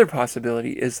possibility. The other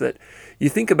possibility is that you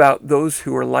think about those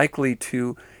who are likely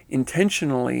to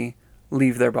intentionally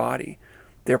leave their body.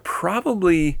 They're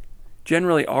probably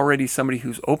generally already somebody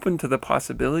who's open to the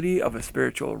possibility of a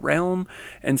spiritual realm,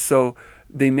 and so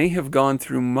they may have gone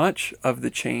through much of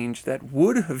the change that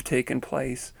would have taken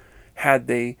place had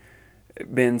they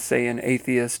been, say, an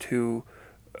atheist who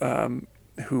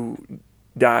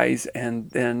dies and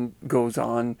then goes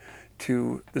on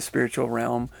to the spiritual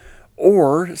realm,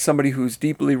 or somebody who's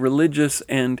deeply religious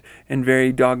and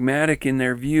very dogmatic in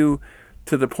their view,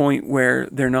 to the point where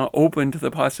they're not open to the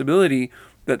possibility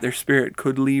that their spirit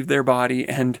could leave their body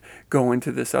and go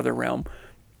into this other realm.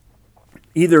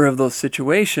 Either of those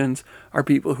situations are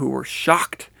people who were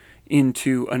shocked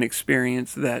into an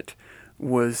experience that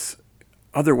was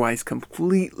otherwise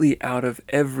completely out of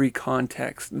every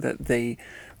context that they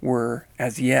were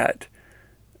as yet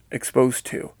exposed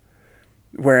to.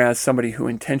 Whereas somebody who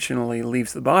intentionally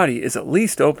leaves the body is at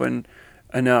least open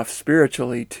enough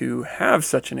spiritually to have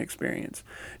such an experience.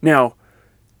 Now,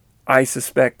 I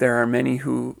suspect there are many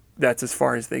who that's as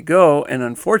far as they go, and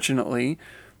unfortunately,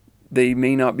 they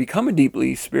may not become a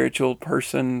deeply spiritual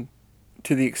person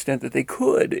to the extent that they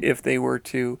could if they were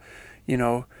to,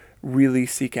 really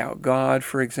seek out God,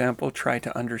 for example, try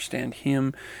to understand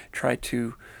Him, try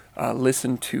to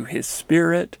listen to His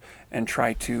Spirit, and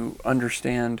try to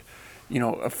understand,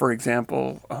 for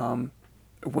example,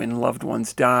 when loved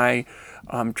ones die,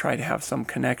 try to have some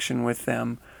connection with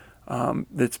them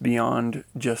that's beyond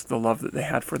just the love that they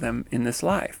had for them in this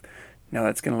life. Now,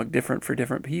 that's going to look different for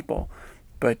different people,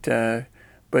 but to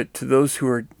those who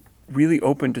are really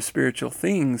open to spiritual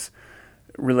things,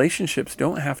 relationships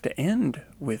don't have to end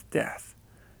with death.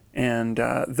 And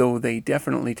though they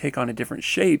definitely take on a different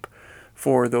shape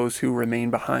for those who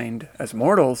remain behind as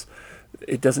mortals,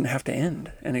 it doesn't have to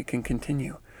end, and it can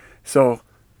continue. So,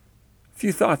 a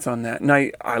few thoughts on that, and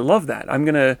I love that. I'm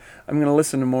gonna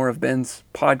listen to more of Ben's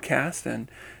podcast and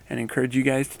encourage you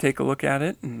guys to take a look at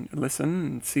it and listen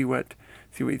and see what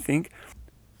you think.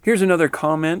 Here's another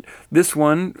comment. This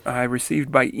one I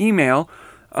received by email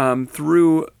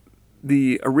through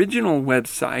the original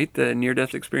website, the Near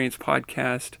Death Experience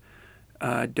Podcast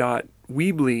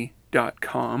 .weebly.com,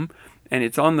 and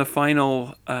it's on the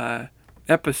final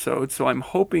episode. So I'm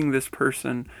hoping this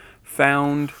person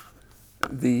found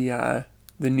the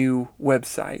new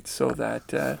website so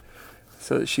that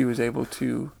she was able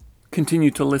to continue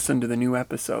to listen to the new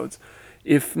episodes.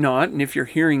 If not, and if you're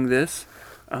hearing this,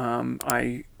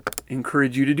 I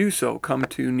encourage you to do so. Come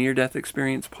to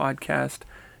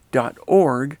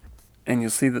neardeathexperiencepodcast.org And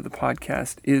you'll see that the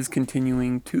podcast is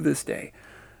continuing to this day,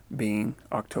 being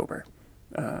October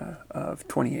of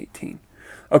 2018.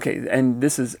 Okay, and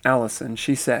this is Allison.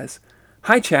 She says,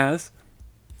 "Hi, Chaz.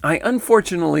 I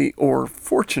unfortunately, or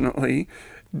fortunately,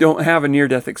 don't have a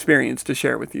near-death experience to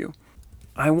share with you.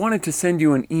 I wanted to send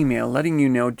you an email letting you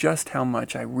know just how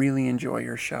much I really enjoy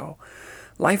your show.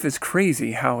 Life is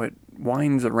crazy how it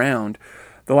winds around.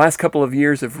 The last couple of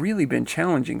years have really been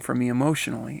challenging for me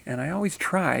emotionally, and I always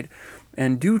tried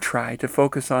and do try to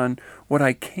focus on what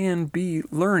I can be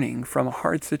learning from a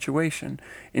hard situation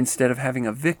instead of having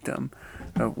a victim,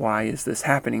 why is this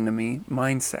happening to me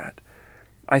mindset.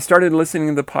 I started listening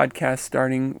to the podcast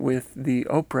starting with the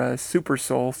Oprah Super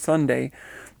Soul Sunday,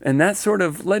 and that sort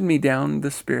of led me down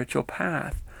the spiritual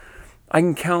path. I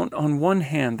can count on one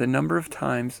hand the number of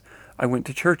times I went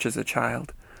to church as a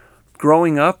child.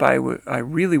 Growing up, I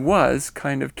really was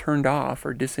kind of turned off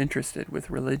or disinterested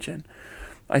with religion.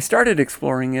 I started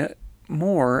exploring it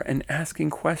more and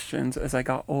asking questions as I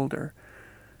got older.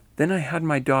 Then I had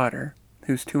my daughter,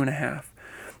 who's 2.5,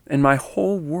 and my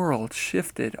whole world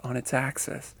shifted on its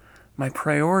axis. My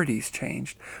priorities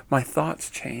changed. My thoughts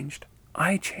changed.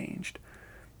 I changed.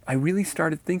 I really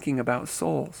started thinking about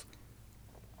souls.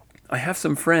 I have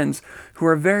some friends who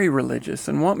are very religious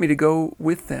and want me to go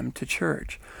with them to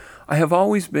church. I have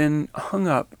always been hung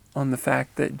up on the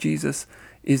fact that Jesus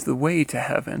is the way to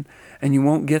heaven, and you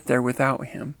won't get there without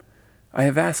him. I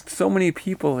have asked so many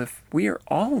people if we are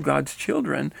all God's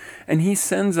children, and he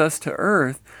sends us to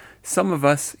earth. Some of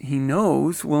us, he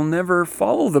knows, will never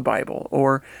follow the Bible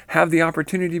or have the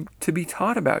opportunity to be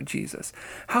taught about Jesus.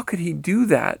 How could he do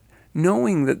that,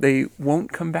 knowing that they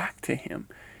won't come back to him?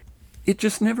 It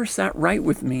just never sat right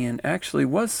with me and actually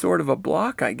was sort of a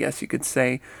block, I guess you could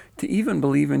say, to even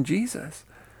believe in Jesus.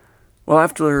 Well,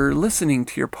 after listening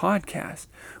to your podcast,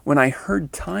 when I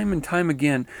heard time and time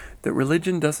again that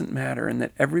religion doesn't matter and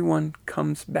that everyone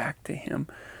comes back to him,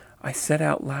 I said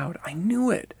out loud, I knew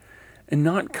it. And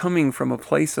not coming from a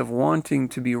place of wanting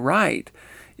to be right,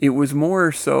 it was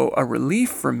more so a relief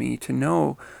for me to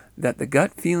know that the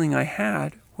gut feeling I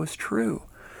had was true,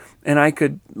 and I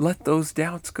could let those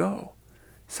doubts go.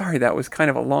 Sorry, that was kind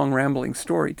of a long rambling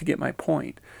story to get my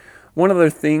point. One other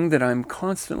thing that I'm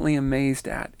constantly amazed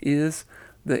at is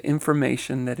the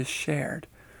information that is shared.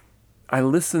 I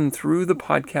listened through the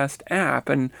podcast app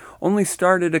and only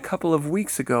started a couple of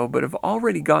weeks ago, but have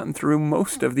already gotten through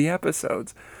most of the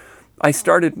episodes. I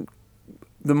started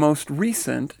the most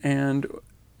recent and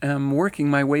am working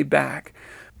my way back,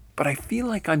 but I feel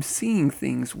like I'm seeing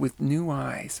things with new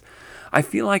eyes. I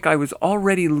feel like I was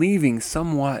already leaving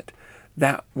somewhat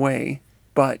that way,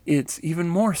 but it's even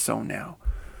more so now.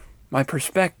 My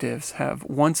perspectives have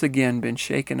once again been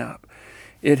shaken up.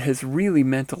 It has really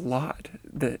meant a lot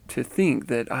to think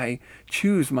that I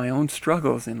choose my own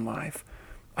struggles in life.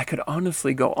 I could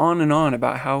honestly go on and on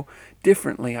about how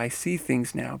differently I see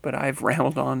things now, but I've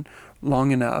rambled on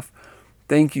long enough.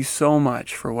 Thank you so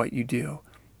much for what you do,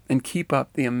 and keep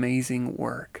up the amazing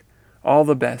work. All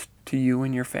the best to you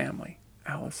and your family,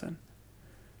 Allison.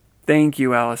 Thank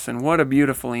you, Allison. What a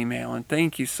beautiful email, and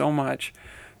thank you so much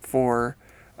for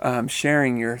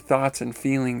sharing your thoughts and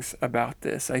feelings about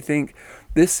this. I think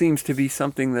this seems to be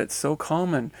something that's so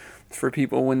common for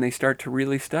people when they start to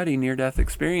really study near-death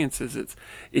experiences.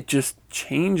 It just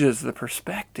changes the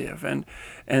perspective,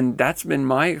 and that's been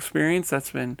my experience.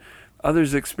 That's been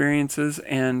others' experiences,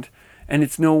 and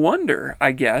it's no wonder,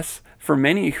 I guess, for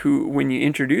many who, when you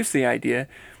introduce the idea,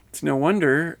 it's no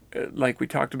wonder, like we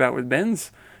talked about with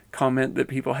Ben's comment, that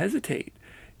people hesitate.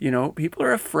 People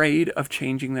are afraid of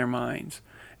changing their minds.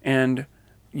 And,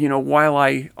 while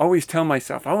I always tell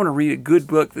myself, I want to read a good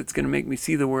book that's going to make me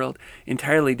see the world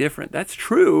entirely different, that's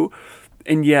true.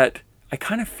 And yet, I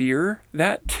kind of fear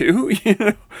that too.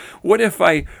 What if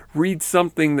I read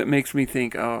something that makes me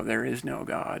think, oh, there is no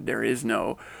God, there is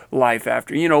no life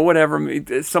after,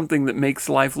 whatever, something that makes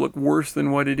life look worse than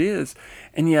what it is.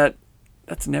 And yet,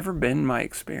 that's never been my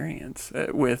experience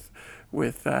with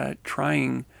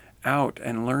trying out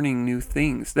and learning new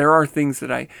things. There are things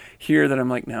that I hear that I'm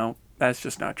like, no, that's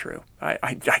just not true.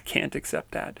 I can't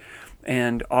accept that.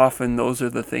 And often those are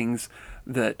the things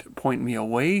that point me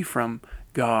away from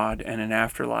God and an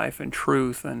afterlife and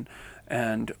truth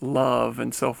and love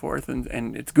and so forth.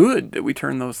 And it's good that we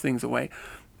turn those things away.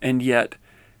 And yet,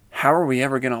 how are we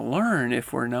ever going to learn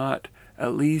if we're not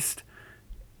at least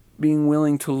being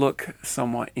willing to look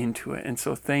somewhat into it? And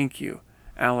so thank you,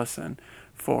 Allison,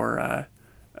 for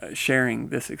sharing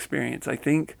this experience. I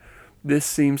think this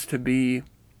seems to be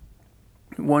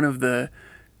one of the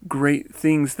great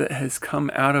things that has come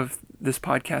out of this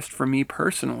podcast for me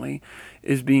personally,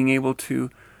 is being able to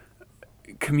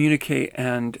communicate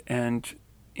and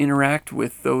interact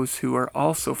with those who are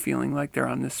also feeling like they're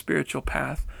on this spiritual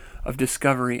path of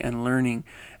discovery and learning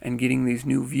and getting these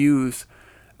new views,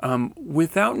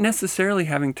 without necessarily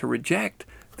having to reject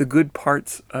the good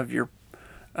parts of your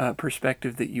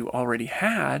perspective that you already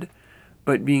had,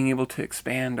 but being able to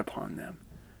expand upon them.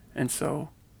 And so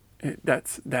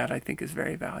that I think is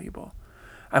very valuable.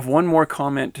 I have one more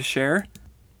comment to share,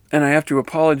 and I have to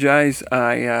apologize.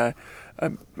 I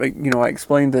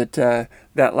explained that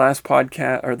that last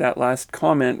podcast or that last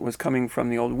comment was coming from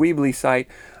the old Weebly site.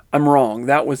 I'm wrong.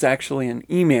 That was actually an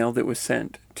email that was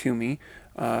sent to me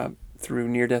through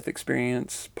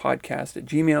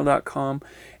neardeathexperiencepodcast@gmail.com,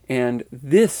 and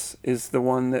this is the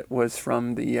one that was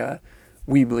from the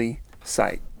Weebly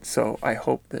site. So I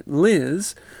hope that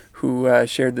Liz, who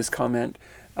shared this comment,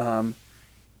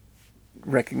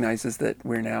 recognizes that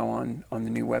we're now on the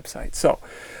new website. So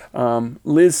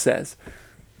Liz says,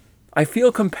 I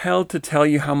feel compelled to tell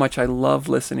you how much I love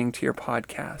listening to your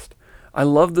podcast. I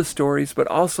love the stories, but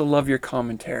also love your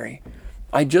commentary.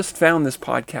 I just found this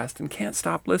podcast and can't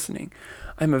stop listening.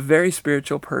 I'm a very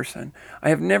spiritual person. I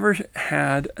have never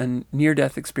had a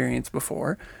near-death experience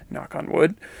before, knock on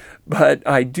wood, but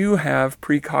I do have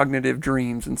precognitive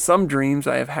dreams, and some dreams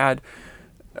I have had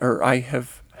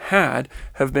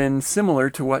have been similar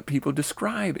to what people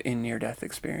describe in near-death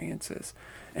experiences.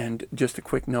 And just a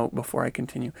quick note before I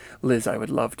continue, Liz, I would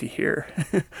love to hear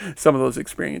some of those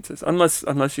experiences,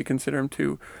 unless you consider them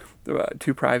too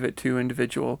private, too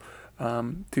individual,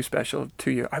 too special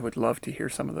to you. I would love to hear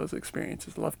some of those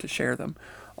experiences. Love to share them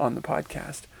on the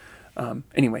podcast.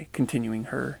 Anyway, continuing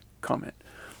her comment.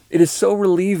 It is so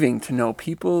relieving to know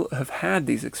people have had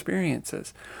these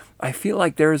experiences. I feel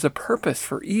like there is a purpose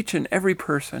for each and every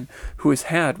person who has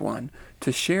had one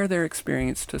to share their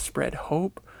experience, to spread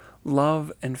hope,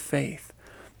 love, and faith.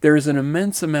 There is an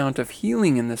immense amount of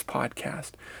healing in this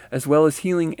podcast, as well as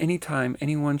healing anytime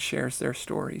anyone shares their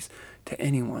stories to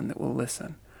anyone that will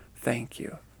listen. Thank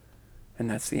you. And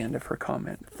that's the end of her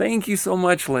comment. Thank you so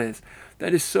much, Liz.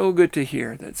 That is so good to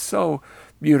hear. That's so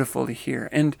beautiful to hear.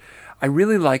 And I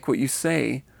really like what you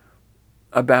say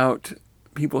about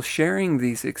people sharing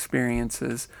these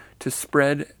experiences to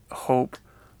spread hope,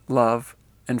 love,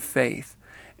 and faith.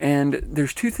 And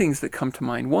there's two things that come to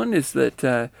mind. One is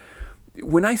that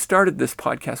when I started this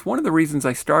podcast, one of the reasons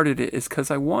I started it is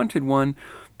because I wanted one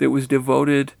that was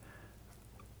devoted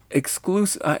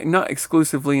not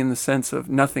exclusively in the sense of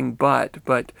nothing but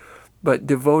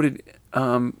devoted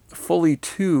fully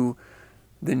to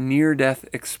the near-death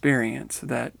experience,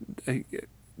 that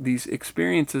these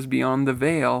experiences beyond the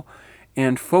veil,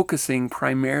 and focusing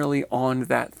primarily on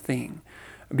that thing.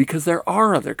 Because there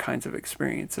are other kinds of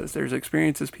experiences. There's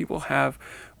experiences people have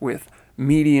with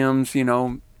mediums,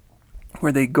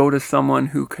 where they go to someone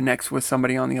who connects with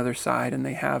somebody on the other side, and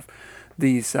they have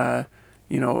these,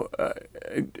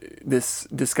 this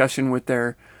discussion with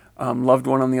their loved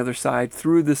one on the other side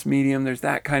through this medium. There's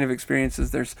that kind of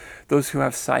experiences. There's those who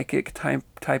have psychic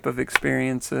type of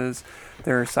experiences.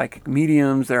 There are psychic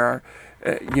mediums. There are,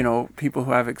 people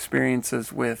who have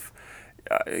experiences with,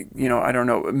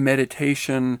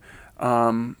 meditation,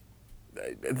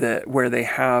 where they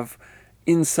have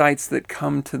insights that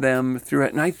come to them through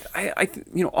it. And I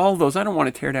all those, I don't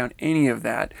want to tear down any of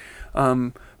that.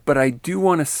 But I do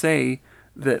want to say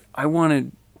that I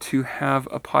wanted to have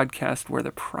a podcast where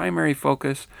the primary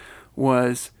focus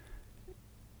was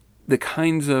the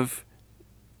kinds of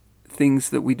things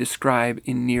that we describe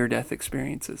in near-death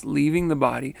experiences, leaving the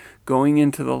body, going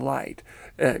into the light,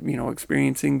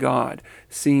 experiencing God,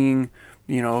 seeing,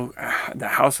 the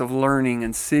house of learning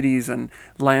and cities and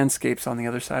landscapes on the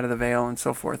other side of the veil and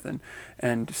so forth,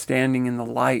 and standing in the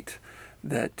light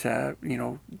that,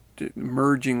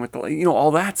 merging with the light,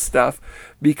 all that stuff,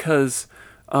 because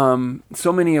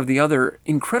so many of the other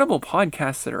incredible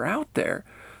podcasts that are out there,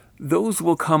 those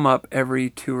will come up every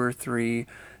 2 or 3,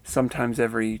 sometimes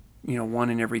every 1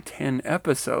 in every 10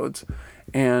 episodes.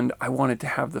 And I wanted to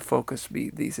have the focus be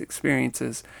these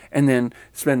experiences, and then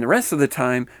spend the rest of the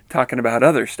time talking about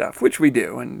other stuff, which we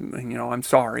do. And I'm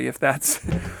sorry if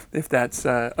that's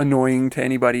annoying to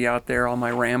anybody out there, all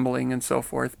my rambling and so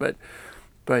forth. But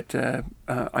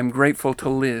I'm grateful to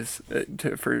Liz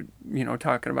for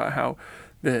talking about how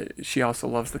she also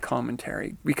loves the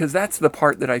commentary, because that's the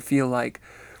part that I feel like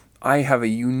I have a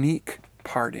unique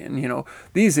part in.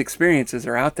 These experiences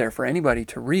are out there for anybody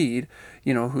to read,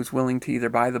 who's willing to either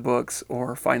buy the books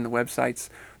or find the websites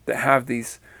that have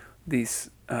these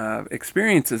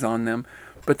experiences on them.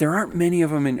 But there aren't many of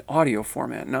them in audio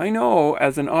format. And I know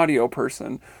as an audio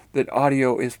person that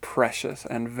audio is precious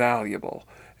and valuable.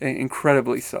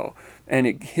 incredibly so. And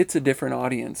it hits a different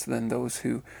audience than those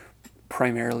who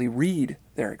primarily read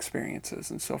their experiences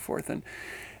and so forth.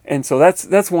 And so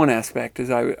that's one aspect. Is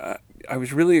I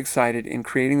was really excited in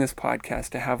creating this podcast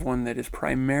to have one that is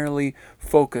primarily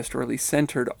focused, or at least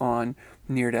centered, on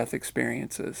near-death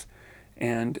experiences,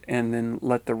 and then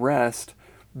let the rest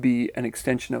be an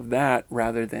extension of that,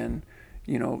 rather than,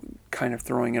 kind of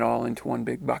throwing it all into one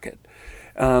big bucket.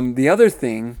 The other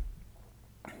thing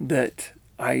that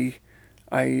I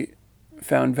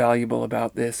found valuable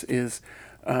about this is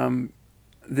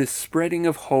this spreading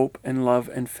of hope and love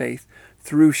and faith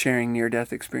through sharing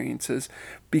near-death experiences,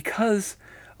 because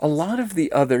a lot of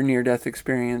the other near-death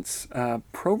experience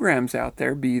programs out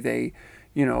there, be they,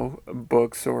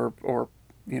 books or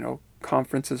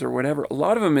conferences or whatever, a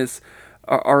lot of them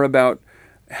are about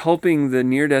helping the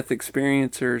near-death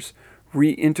experiencers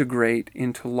reintegrate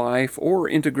into life, or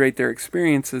integrate their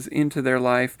experiences into their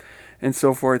life and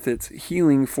so forth. It's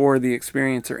healing for the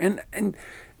experiencer. And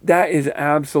that is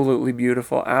absolutely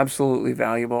beautiful, absolutely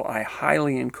valuable. I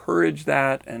highly encourage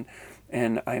that, and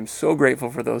I am so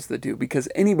grateful for those that do, because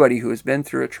anybody who has been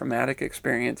through a traumatic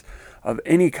experience of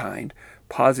any kind,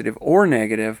 positive or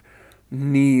negative,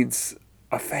 needs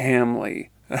a family,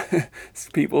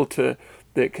 people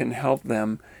that can help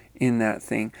them in that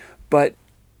thing. But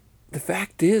the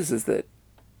fact is that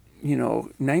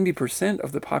 90%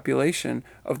 of the population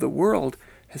of the world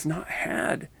has not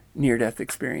had near-death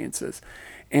experiences.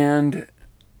 And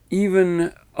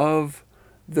even of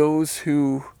those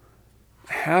who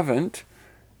haven't,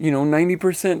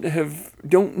 90%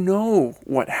 don't know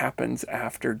what happens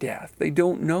after death. They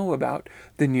don't know about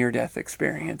the near-death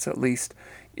experience, at least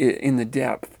in the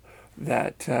depth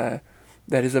that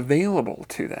is available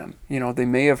to them. They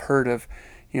may have heard of,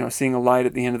 seeing a light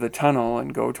at the end of the tunnel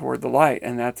and go toward the light,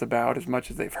 and that's about as much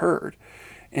as they've heard.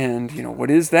 And, what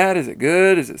is that? Is it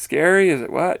good? Is it scary? Is it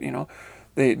what?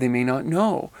 They may not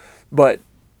know. But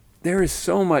there is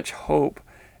so much hope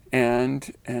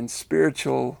and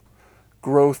spiritual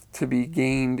growth to be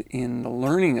gained in the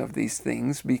learning of these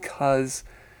things, because,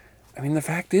 the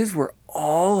fact is, we're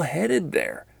all headed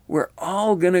there. We're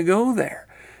all going to go there.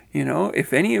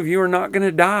 If any of you are not going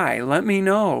to die, let me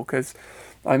know, because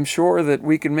I'm sure that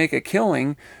we can make a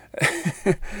killing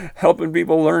helping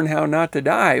people learn how not to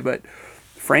die. But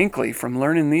frankly, from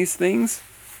learning these things,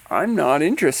 I'm not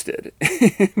interested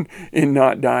in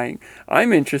not dying.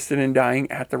 I'm interested in dying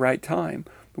at the right time,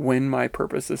 when my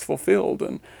purpose is fulfilled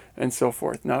and so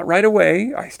forth. Not right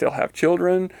away. I still have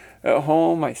children at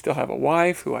home. I still have a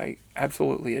wife who I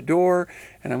absolutely adore,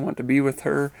 and I want to be with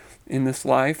her in this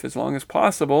life as long as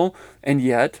possible. And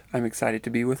yet, I'm excited to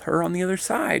be with her on the other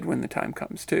side when the time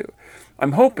comes too.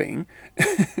 I'm hoping.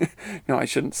 No, I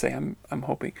shouldn't say I'm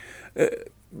hoping.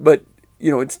 But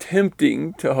it's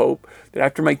tempting to hope that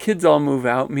after my kids all move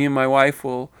out, me and my wife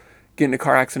will get in a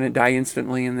car accident, die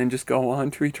instantly, and then just go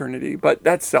on to eternity. But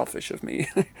that's selfish of me.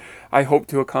 I hope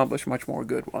to accomplish much more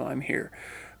good while I'm here.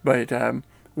 But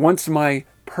once my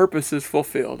purpose is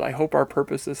fulfilled, I hope our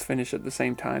purposes finish at the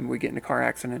same time. We get in a car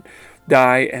accident,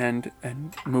 die, and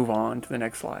move on to the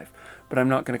next life. But I'm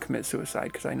not going to commit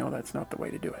suicide, because I know that's not the way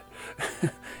to do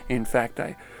it. In fact,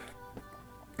 I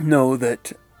know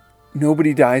that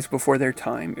nobody dies before their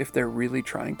time if they're really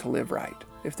trying to live right,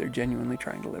 if they're genuinely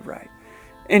trying to live right.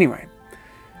 Anyway,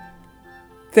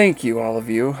 thank you, all of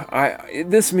you.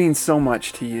 This means so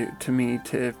much to me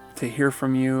to hear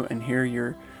from you and hear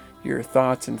your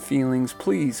thoughts and feelings.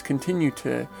 Please continue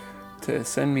to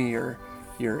send me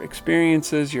your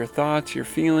experiences, your thoughts, your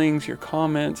feelings, your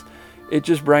comments. It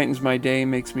just brightens my day,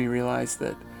 makes me realize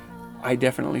that I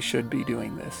definitely should be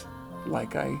doing this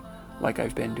like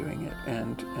I've been doing it,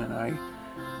 and I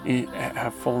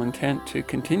have full intent to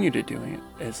continue to doing it.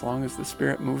 As long as the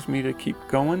Spirit moves me to keep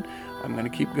going, I'm going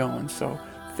to keep going. So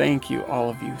thank you, all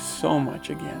of you, so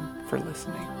much again for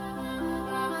listening.